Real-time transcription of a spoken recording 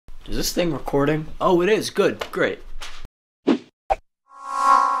Is this thing recording? Oh, it is. Good. Great. Where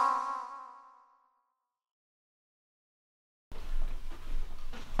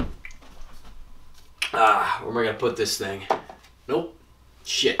am I gonna put this thing? Nope.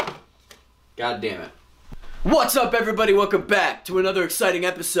 Shit. God damn it. What's up, everybody? Welcome back to another exciting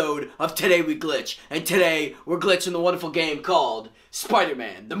episode of Today We Glitch. And today, we're glitching the wonderful game called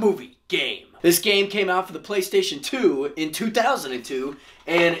Spider-Man, the movie game. This game came out for the PlayStation 2 in 2002,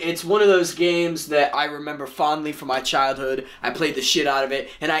 and it's one of those games that I remember fondly from my childhood. I played the shit out of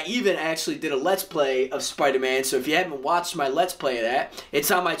it, and I even actually did a Let's Play of Spider-Man, so if you haven't watched my Let's Play of that, it's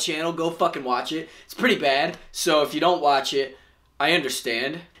on my channel. Go fucking watch it. It's pretty bad, so if you don't watch it, I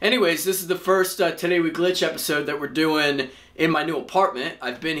understand. Anyways, this is the first Today We Glitch episode that we're doing in my new apartment.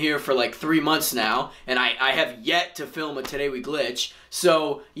 I've been here for like 3 months now, and I have yet to film a Today We Glitch.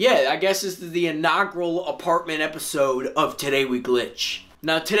 So, yeah, I guess this is the inaugural apartment episode of Today We Glitch.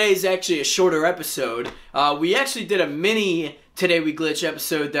 Now, today is actually a shorter episode. We actually did a mini Today We Glitch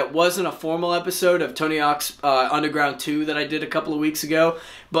episode that wasn't a formal episode of Tony Hawk's Underground 2 that I did a couple of weeks ago,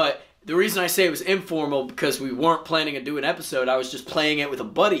 but the reason I say it was informal because we weren't planning to do an episode. I was just playing it with a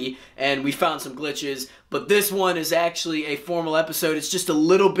buddy, and we found some glitches. But this one is actually a formal episode. It's just a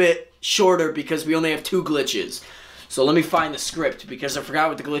little bit shorter because we only have 2 glitches. So let me find the script because I forgot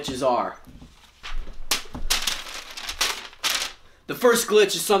what the glitches are. The first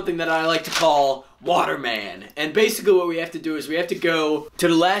glitch is something that I like to call Waterman. And basically what we have to do is we have to go to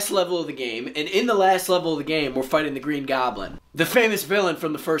the last level of the game, and in the last level of the game, we're fighting the Green Goblin, the famous villain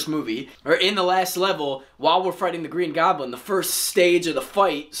from the first movie. Or in the last level, while we're fighting the Green Goblin, the first stage of the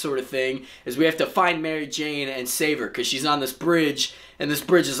fight sort of thing is we have to find Mary Jane and save her, because she's on this bridge, and this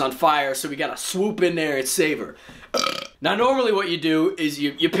bridge is on fire, so we gotta swoop in there and save her. Now, normally what you do is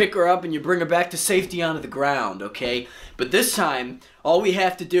you pick her up and you bring her back to safety onto the ground, okay? But this time, all we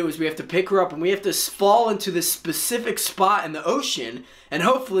have to do is we have to pick her up and we have to fall into this specific spot in the ocean, and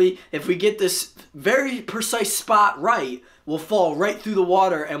hopefully, if we get this very precise spot right, we'll fall right through the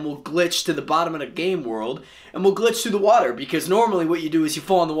water and we'll glitch to the bottom of the game world, and we'll glitch through the water, because normally what you do is you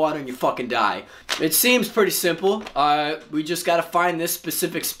fall in the water and you fucking die. It seems pretty simple. We just gotta find this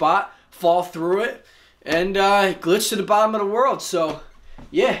specific spot, fall through it, and glitch to the bottom of the world. So,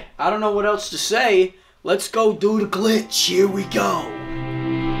 yeah, I don't know what else to say. Let's go do the glitch. Here we go.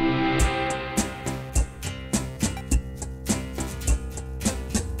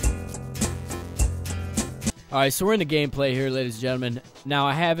 Alright, so we're in the gameplay here, ladies and gentlemen. Now,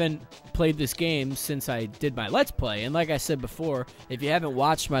 I haven't played this game since I did my Let's Play, and like I said before, if you haven't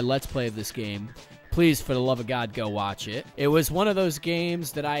watched my Let's Play of this game, please, for the love of God, go watch it. It was one of those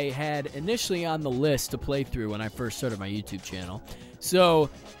games that I had initially on the list to play through when I first started my YouTube channel. So,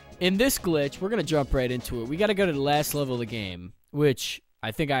 in this glitch, we're going to jump right into it. We got to go to the last level of the game, which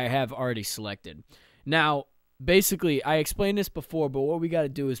I think I have already selected. Now, basically, I explained this before, but what we got to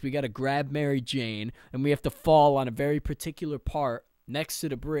do is we got to grab Mary Jane, and we have to fall on a very particular part next to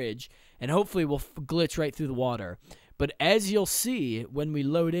the bridge, and hopefully we'll glitch right through the water. But as you'll see when we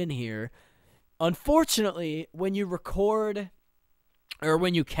load in here, unfortunately, when you record, or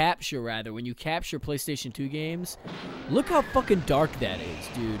when you capture PlayStation 2 games, look how fucking dark that is,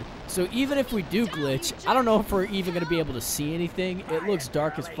 dude. So even if we do glitch, I don't know if we're even going to be able to see anything. It looks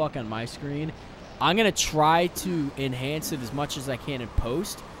dark as fuck on my screen. I'm going to try to enhance it as much as I can in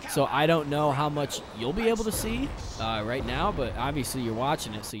post, so I don't know how much you'll be able to see right now, but obviously you're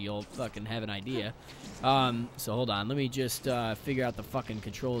watching it, so you'll fucking have an idea. So hold on, let me just figure out the fucking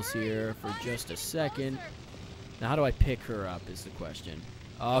controls here for just a second. Now, how do I pick her up is the question.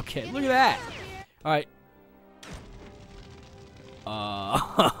 Okay, look at that. All right.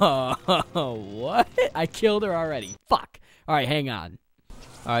 What? I killed her already. Fuck. All right, hang on.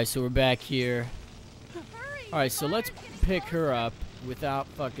 All right, so we're back here. All right, so let's pick her up without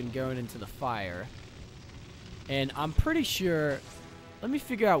fucking going into the fire. And I'm pretty sure, let me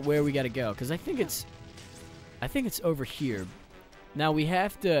figure out where we got to go, because I think it's over here. Now, we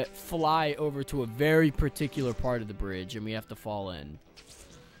have to fly over to a very particular part of the bridge, and we have to fall in,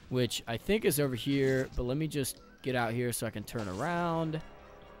 which I think is over here, but let me just get out here so I can turn around.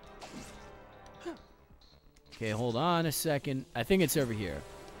 Okay, hold on a second. I think it's over here.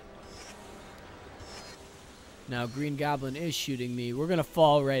 Now, Green Goblin is shooting me. We're going to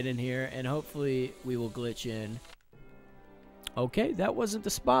fall right in here, and hopefully we will glitch in. Okay, that wasn't the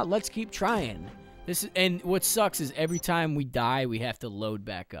spot. Let's keep trying. And what sucks is every time we die, we have to load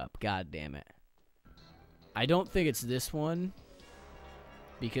back up. God damn it. I don't think it's this one,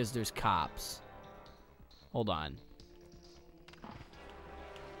 because there's cops. Hold on.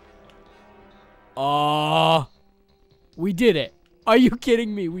 Oh, we did it. Are you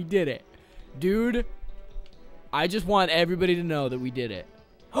kidding me? We did it. Dude, I just want everybody to know that we did it.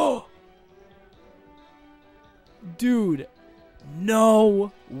 Oh! Dude,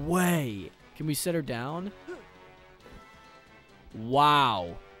 no way. Can we set her down?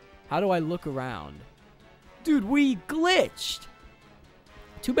 Wow. How do I look around? Dude, we glitched.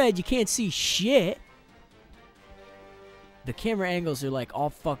 Too bad you can't see shit. The camera angles are like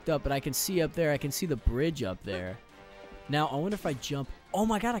all fucked up, but I can see up there. I can see the bridge up there. Now, I wonder if I jump. Oh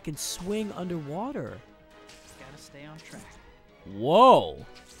my god, I can swing underwater. Gotta stay on track. Whoa.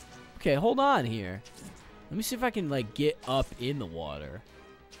 Okay, hold on here. Let me see if I can, like, get up in the water.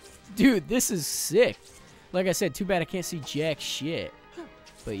 Dude, this is sick. Like I said, too bad I can't see jack shit.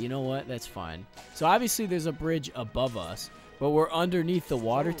 But you know what? That's fine. So, obviously, there's a bridge above us. But we're underneath the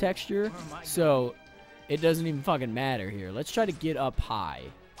water texture. So, it doesn't even fucking matter here. Let's try to get up high.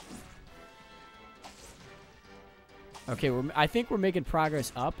 Okay, I think we're making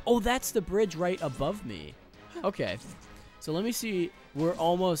progress up. Oh, that's the bridge right above me. Okay. So, let me see. We're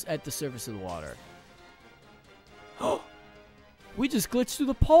almost at the surface of the water. Oh, we just glitched through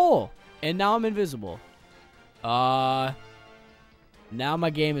the pole, and now I'm invisible. Now my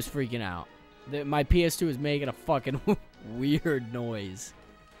game is freaking out. My PS2 is making a fucking weird noise.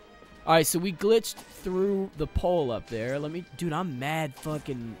 All right, so we glitched through the pole up there. Dude, I'm mad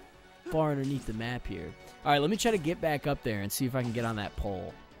fucking far underneath the map here. All right, let me try to get back up there and see if I can get on that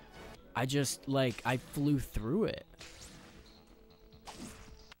pole. I flew through it.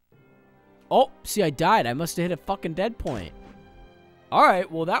 Oh, see, I died. I must have hit a fucking dead point. Alright,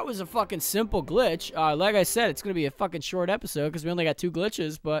 well, that was a fucking simple glitch. Like I said, it's going to be a fucking short episode because we only got 2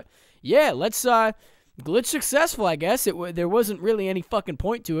 glitches. But, yeah, let's, glitch successful, I guess. There wasn't really any fucking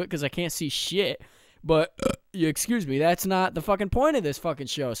point to it because I can't see shit. But, excuse me, that's not the fucking point of this fucking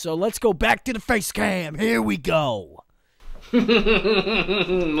show. So, let's go back to the face cam. Here we go.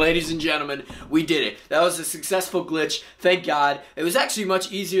 Ladies and gentlemen, we did it. That was a successful glitch. Thank God. It was actually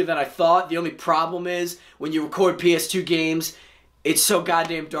much easier than I thought. The only problem is when you record PS2 games, it's so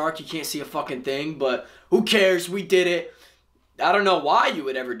goddamn dark you can't see a fucking thing. But who cares? We did it. I don't know why you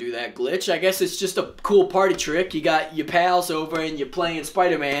would ever do that glitch. I guess it's just a cool party trick. You got your pals over and you're playing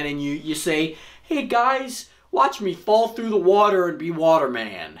Spider-Man and you say, hey guys, watch me fall through the water and be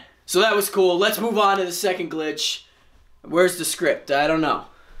Waterman. So that was cool. Let's move on to the second glitch. Where's the script? I don't know.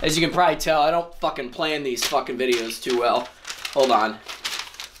 As you can probably tell, I don't fucking plan these fucking videos too well. Hold on.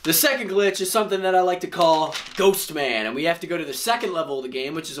 The second glitch is something that I like to call Ghost Man, and we have to go to the second level of the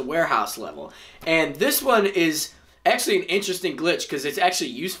game, which is a warehouse level. And this one is actually an interesting glitch because it's actually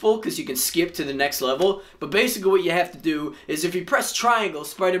useful because you can skip to the next level. But basically what you have to do is if you press triangle,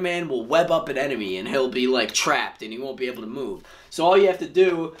 Spider-Man will web up an enemy and he'll be like trapped and he won't be able to move. So all you have to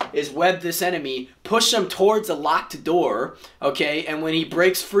do is web this enemy, push him towards a locked door, okay? And when he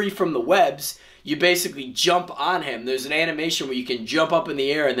breaks free from the webs, you basically jump on him. There's an animation where you can jump up in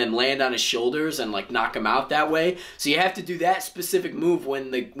the air and then land on his shoulders and like knock him out that way. So you have to do that specific move when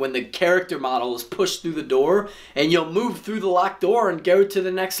the character model is pushed through the door, and you'll move through the locked door and go to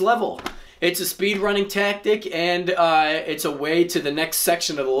the next level. It's a speedrunning tactic, and it's a way to the next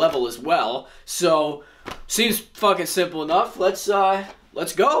section of the level as well. So seems fucking simple enough. Let's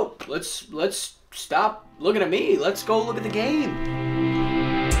go. Let's stop looking at me. Let's go look at the game.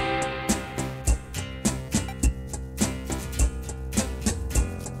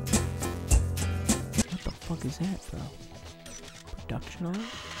 What is that, bro? Production on it?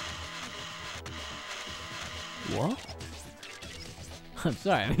 What? I'm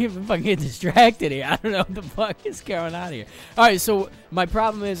sorry, I'm even fucking getting distracted here. I don't know what the fuck is going on here. Alright, so my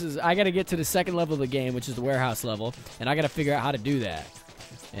problem is I gotta get to the second level of the game, which is the warehouse level, and I gotta figure out how to do that.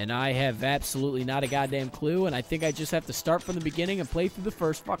 And I have absolutely not a goddamn clue, and I think I just have to start from the beginning and play through the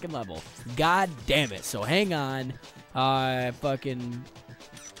first fucking level. God damn it. So hang on.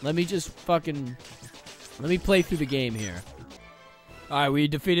 Let me play through the game here. Alright, we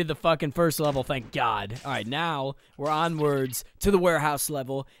defeated the fucking first level, thank God. Alright, now we're onwards to the warehouse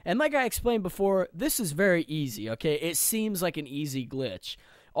level. And like I explained before, this is very easy, okay? It seems like an easy glitch.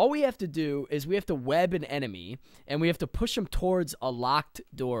 All we have to do is we have to web an enemy, and we have to push him towards a locked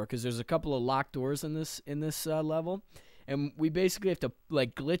door, because there's a couple of locked doors in this level. And we basically have to,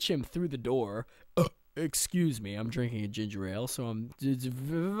 like, glitch him through the door. Excuse me, I'm drinking a ginger ale, so it's a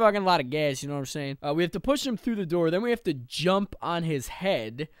fucking lot of gas, you know what I'm saying? We have to push him through the door, then we have to jump on his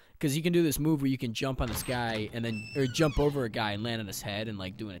head, because you can do this move where you can jump on this guy, and then, or jump over a guy and land on his head and,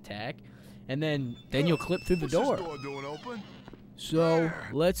 like, do an attack. And then you'll clip through the door. So,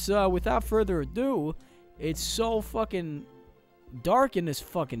 let's, without further ado, it's so fucking dark in this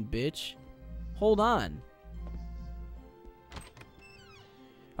fucking bitch. Hold on.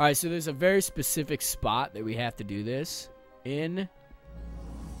 Alright, so there's a very specific spot that we have to do this in.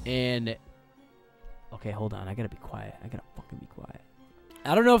 And... Okay, hold on. I gotta be quiet. I gotta fucking be quiet.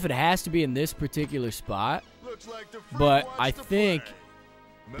 I don't know if it has to be in this particular spot. But I think...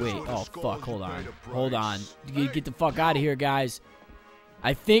 Wait, oh fuck, hold on. Hold on. Get the fuck out of here, guys.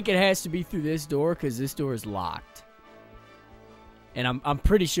 I think it has to be through this door because this door is locked. And I'm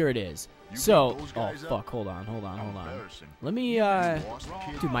pretty sure it is. So, oh fuck, hold on. Let me,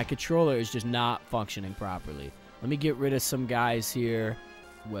 dude, my controller is just not functioning properly. Let me get rid of some guys here.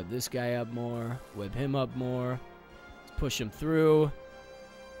 Web this guy up more. Web him up more. Let's push him through.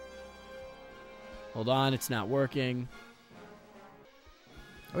 Hold on, it's not working.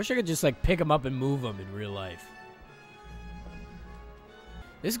 I wish I could just, like, pick him up and move him in real life.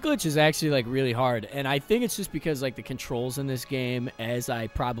 This glitch is actually, like, really hard. And I think it's just because, like, the controls in this game, as I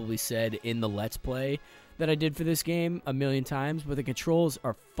probably said in the Let's Play that I did for this game a million times, but the controls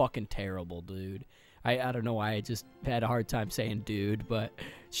are fucking terrible, dude. I don't know why I just had a hard time saying dude, but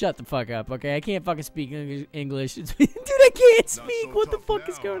shut the fuck up, okay? I can't fucking speak English. Dude, I can't speak. What the fuck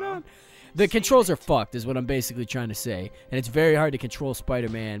is going on? The controls are fucked is what I'm basically trying to say. And it's very hard to control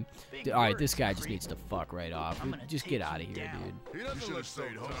Spider-Man. Alright, this guy just needs to fuck right off. Just get out of here, dude.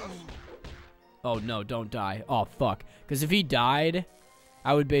 Oh, no, don't die. Oh, fuck. Because if he died,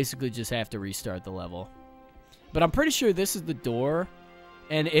 I would basically just have to restart the level. But I'm pretty sure this is the door.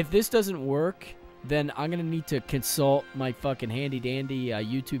 And if this doesn't work, then I'm going to need to consult my fucking handy-dandy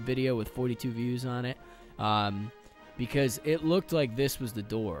YouTube video with 42 views on it. Because it looked like this was the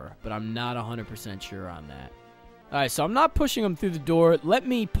door, but I'm not 100% sure on that. Alright, so I'm not pushing him through the door. Let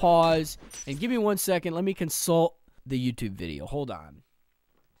me pause and give me 1 second. Let me consult the YouTube video. Hold on.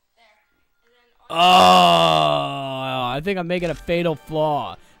 Oh, I think I'm making a fatal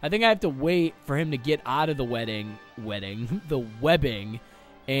flaw. I think I have to wait for him to get out of the the webbing,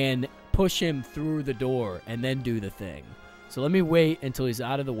 and push him through the door, and then do the thing. So let me wait until he's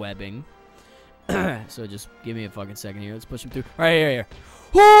out of the webbing. So just give me a fucking second here. Let's push him through. All right, here.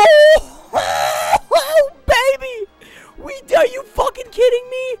 Oh, baby! Are you fucking kidding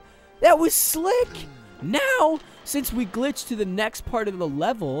me? That was slick. Now, since we glitched to the next part of the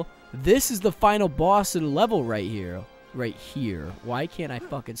level, this is the final boss of the level right here. Right here. Why can't I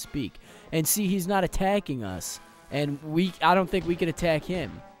fucking speak? And see, he's not attacking us. And I don't think we can attack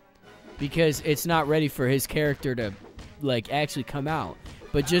him. Because it's not ready for his character to, like, actually come out.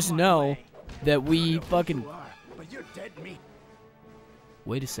 But just know that we fucking...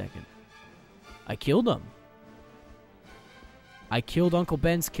 Wait a second. I killed him. I killed Uncle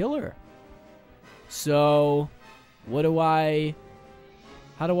Ben's killer. So, what do I...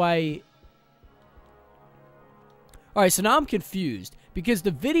 How do I... Alright, so now I'm confused. Because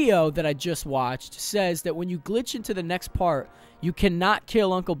the video that I just watched says that when you glitch into the next part, you cannot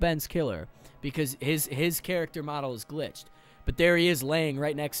kill Uncle Ben's killer. Because his character model is glitched. But there he is laying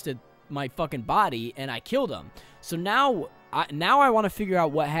right next to my fucking body, and I killed him. So now I want to figure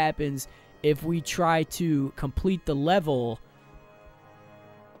out what happens if we try to complete the level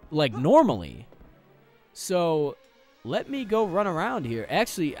like normally. So let me go run around here.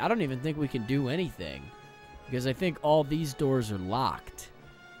 Actually, I don't even think we can do anything because I think all these doors are locked.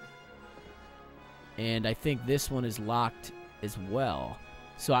 And I think this one is locked as well.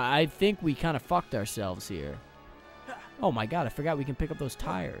 So I think we kind of fucked ourselves here. Oh my god, I forgot we can pick up those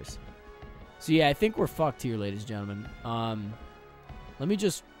tires. So yeah, I think we're fucked here, ladies and gentlemen. Let me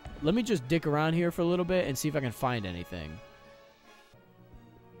just dick around here for a little bit and see if I can find anything.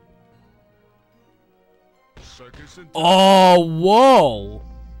 Oh, whoa!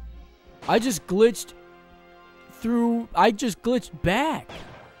 I just glitched through. I just glitched back.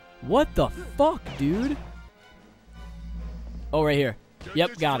 What the fuck, dude? Oh, right here.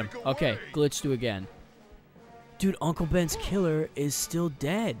 Yep, got him. Okay, glitched through again. Dude, Uncle Ben's killer is still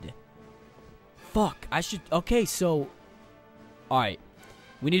dead. Fuck, I should... Okay, so... Alright.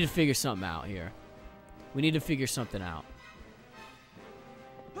 We need to figure something out here. We need to figure something out.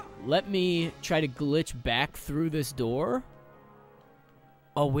 Let me try to glitch back through this door.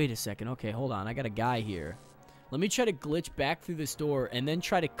 Oh, wait a second. Okay, hold on. I got a guy here. Let me try to glitch back through this door and then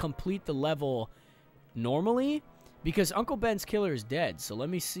try to complete the level normally. Because Uncle Ben's killer is dead. So let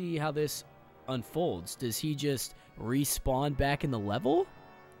me see how this unfolds. Does he just respawn back in the level?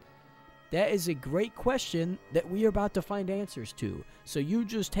 That is a great question that we are about to find answers to. So you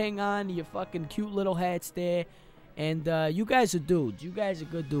just hang on to your fucking cute little hats there. And you guys are dudes. You guys are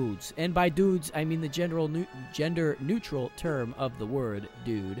good dudes. And by dudes, I mean the gender-neutral term of the word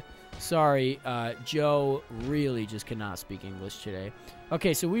dude. Sorry, Joe really just cannot speak English today.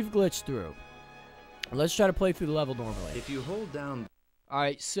 Okay, so we've glitched through. Let's try to play through the level normally. If you hold down...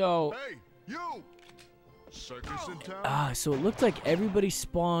 Alright, so... Hey, you! Circus in town? So it looked like everybody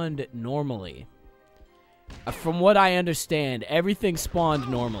spawned normally. From what I understand, everything spawned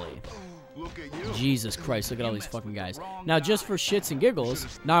normally. Look at you. Jesus Christ, look at all these fucking guys. Now, just for shits and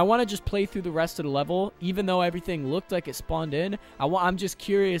giggles, now I want to just play through the rest of the level, even though everything looked like it spawned in. I'm just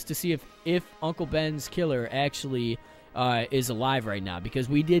curious to see if Uncle Ben's killer actually is alive right now, because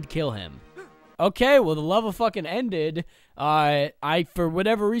we did kill him. Okay, well, the level fucking ended. I, for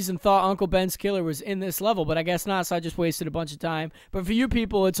whatever reason, thought Uncle Ben's killer was in this level, but I guess not, so I just wasted a bunch of time. But for you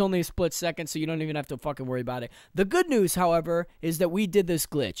people, it's only a split second, so you don't even have to fucking worry about it. The good news, however, is that we did this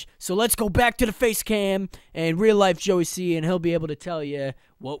glitch. So let's go back to the face cam and real-life JoeyC, and he'll be able to tell you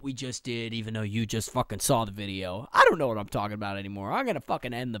what we just did, even though you just fucking saw the video. I don't know what I'm talking about anymore. I'm gonna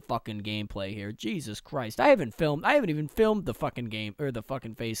fucking end the fucking gameplay here. Jesus Christ. I haven't even filmed the fucking game, or the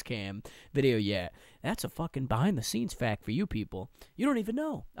fucking face cam video yet. That's a fucking behind-the-scenes fact for you people. You don't even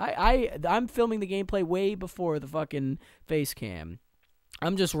know. I'm filming the gameplay way before the fucking face cam.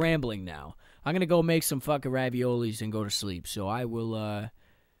 I'm just rambling now. I'm gonna go make some fucking raviolis and go to sleep. So I will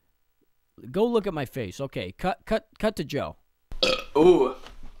go look at my face. Okay, cut to Joe. Ooh,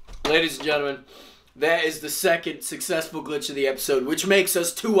 ladies and gentlemen, that is the second successful glitch of the episode, which makes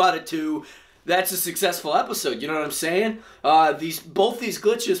us 2 out of 2. That's a successful episode, you know what I'm saying? Both these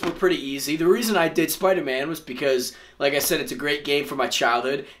glitches were pretty easy. The reason I did Spider-Man was because, like I said, it's a great game from my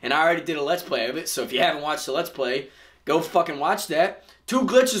childhood, and I already did a Let's Play of it, so if you haven't watched the Let's Play, go fucking watch that. 2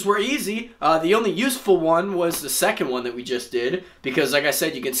 glitches were easy. The only useful one was the second one that we just did, because, like I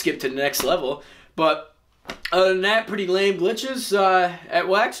said, you can skip to the next level, but... other than that, pretty lame glitches.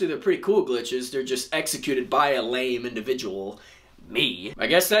 Well, actually, they're pretty cool glitches. They're just executed by a lame individual. Me. I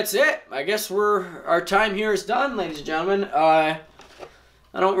guess that's it. I guess our time here is done, ladies and gentlemen. I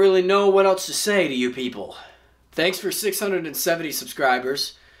don't really know what else to say to you people. Thanks for 670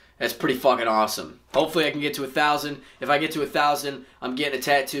 subscribers. That's pretty fucking awesome. Hopefully I can get to 1,000. If I get to 1,000, I'm getting a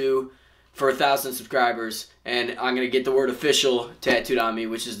tattoo for 1,000 subscribers, and I'm gonna get the word official tattooed on me,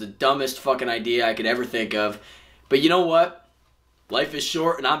 which is the dumbest fucking idea I could ever think of. But you know what? Life is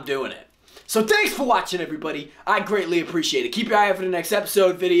short, and I'm doing it. So thanks for watching, everybody. I greatly appreciate it. Keep your eye out for the next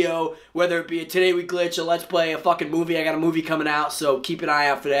episode video, whether it be a Today We Glitch, a Let's Play, a fucking movie. I got a movie coming out, so keep an eye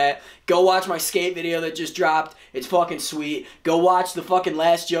out for that. Go watch my skate video that just dropped. It's fucking sweet. Go watch the fucking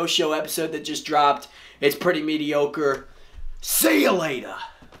Last Joe Show episode that just dropped. It's pretty mediocre. See you later.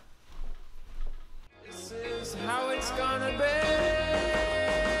 This is how it's gonna be.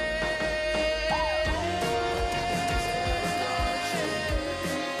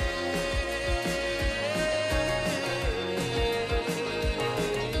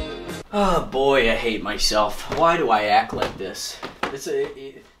 Oh boy, I hate myself. Why do I act like this? This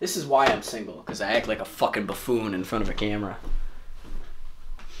is why I'm single, because I act like a fucking buffoon in front of a camera.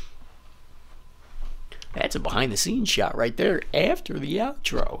 That's a behind the scenes shot right there after the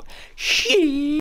outro. Shit.